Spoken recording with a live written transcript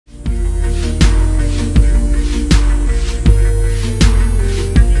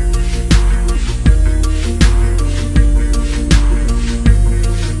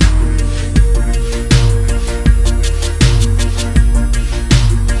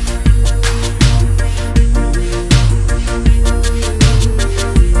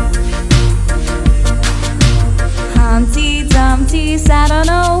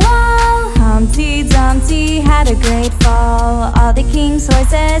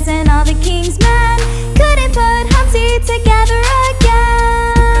horses and all the king's men couldn't put Humpty together again.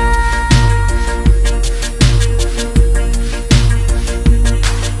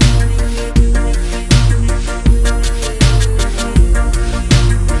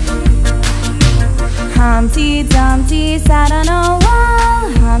 Humpty Dumpty sat on a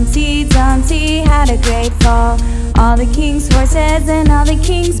wall. Humpty Dumpty had a great fall. All the king's horses and all the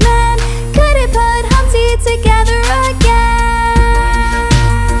king's men couldn't put Humpty together again.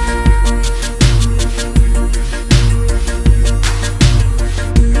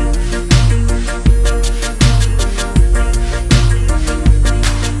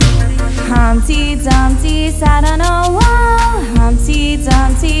 Humpty Dumpty sat on a wall. Humpty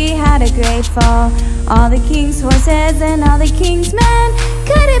Dumpty had a great fall. All the king's horses and all the king's men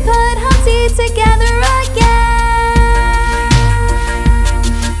couldn't put Humpty together again.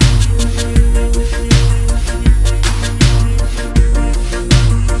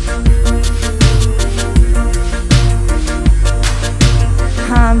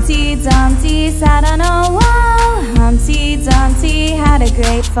 Humpty Dumpty sat on a wall. Humpty Dumpty had a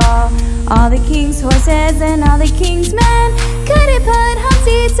great fall. All the king's horses and all the king's men couldn't put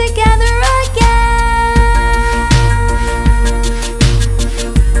Humpty together again.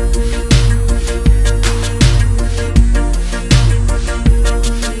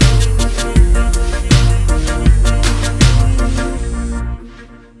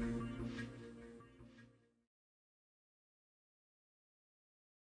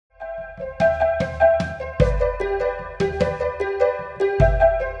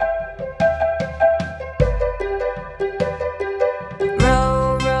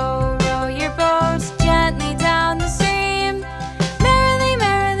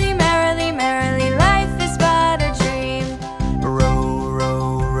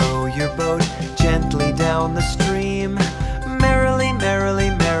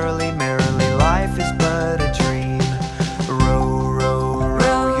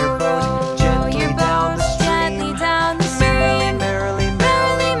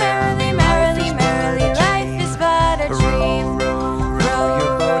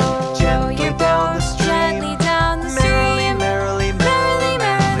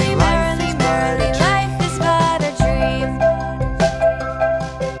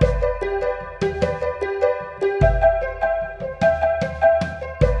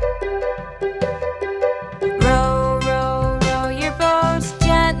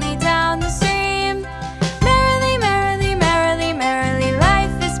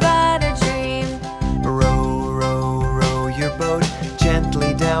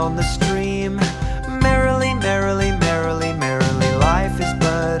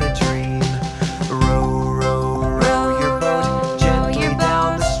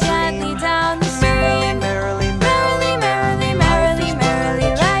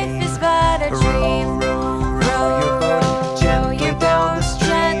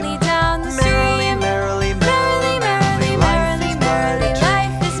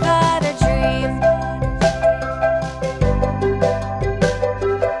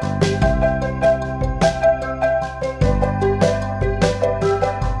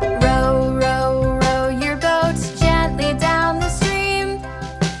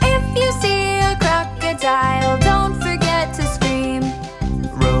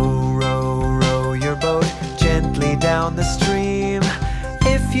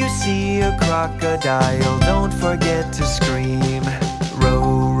 Crocodile, don't forget to scream.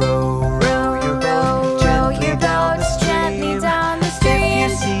 Row, row, row your boat gently down the stream. If you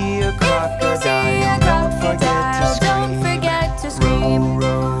see a crocodile, don't forget to scream.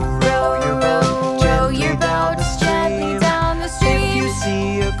 Row, row, row your boat gently down the stream. If you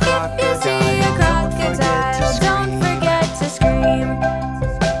see a crocodile, don't forget to scream.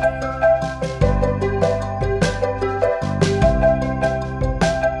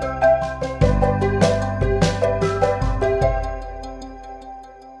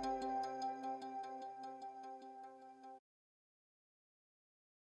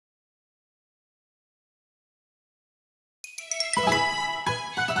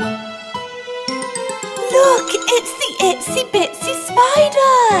 Look, it's the itsy bitsy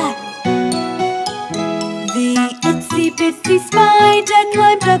spider! The itsy bitsy spider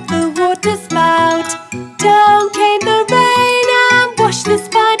climbed up the water spout. Down came the rain and washed the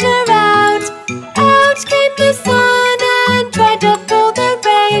spider out. Out came the sun and dried up all the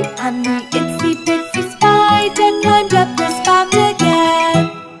rain. And the itsy bitsy spider climbed up the spout again.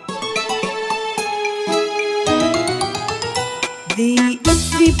 The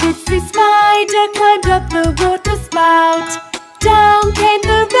itsy bitsy spider climbed up the water spout. Down came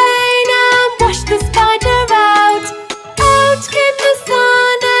the rain and washed the spider out. Out came the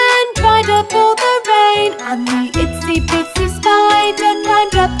sun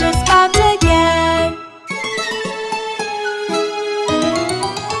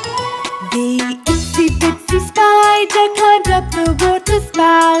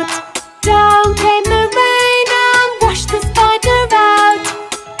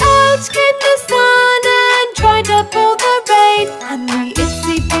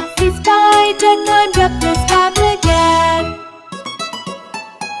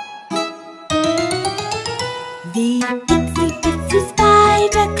The itsy bitsy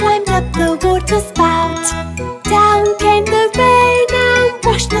spider climbed up the water spout. Down came the rain and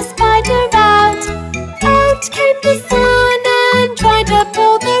washed the spider out. Out came the sun and dried up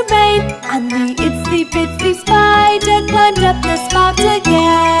all the rain. And the itsy bitsy spider climbed up the spout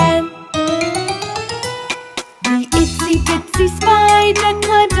again. The itsy bitsy spider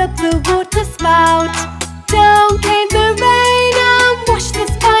climbed up the water spout. Down came the rain and washed the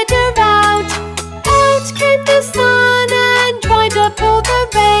spider out. Out came the sun and dried up all the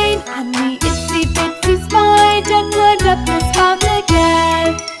rain. And the itsy bitsy spider climbed up the spout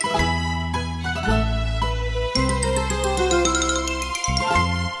again.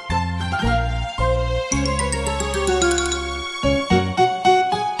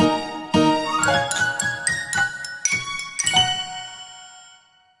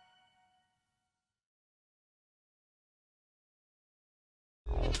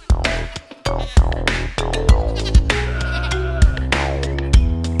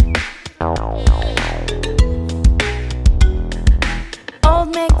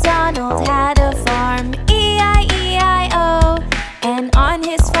 Old MacDonald had a farm, E-I-E-I-O. And on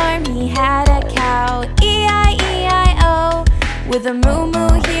his farm he had a cow, E-I-E-I-O. With a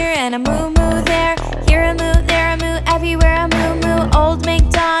moo-moo here and a moo-moo there, here a moo, there a moo, everywhere a moo-moo. Old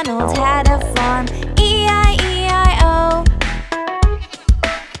MacDonald had a farm, E-I-E-I-O.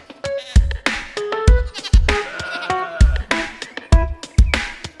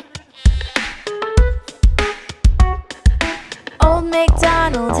 Old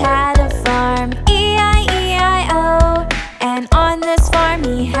MacDonald had a farm, E-I-E-I-O. And on this farm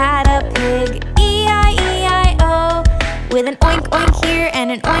he had a pig, E-I-E-I-O. With an oink oink here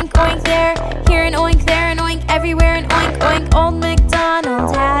and an oink oink there, here an oink, there an oink, everywhere an oink oink. Old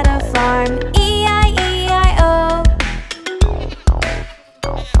MacDonald had a farm, E-I-E-I-O.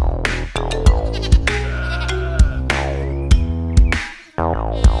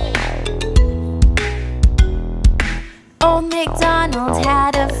 Old MacDonald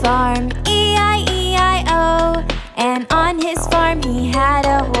had a farm, E-I-E-I-O. And on his farm he had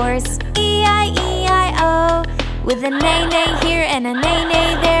a horse, E-I-E-I-O. With a neigh-neigh here and a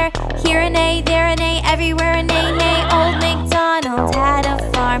neigh-neigh there, here a neigh, there a neigh, everywhere a neigh-neigh. Old MacDonald had a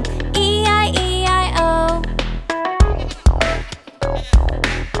farm, E-I-E-I-O.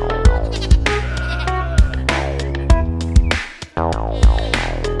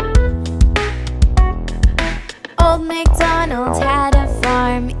 Old MacDonald had a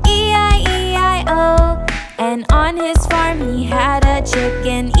farm, E-I-E-I-O. And on his farm he had a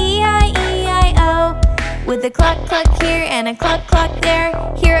chicken, E-I-E-I-O. With a cluck cluck here and a cluck cluck there,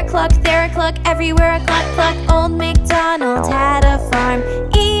 here a cluck, there a cluck, everywhere a cluck cluck. Old MacDonald had a farm,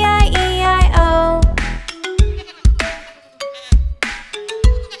 E-I-E-I-O.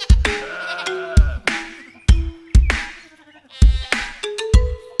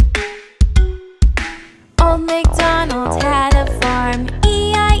 Old MacDonald had a farm,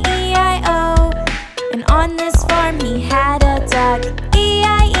 E-I-E-I-O. And on this farm he had a duck,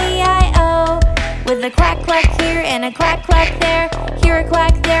 E-I-E-I-O. With a quack quack here and a quack quack there, here a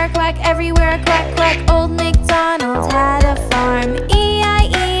quack, there a quack, everywhere a quack quack. Old MacDonald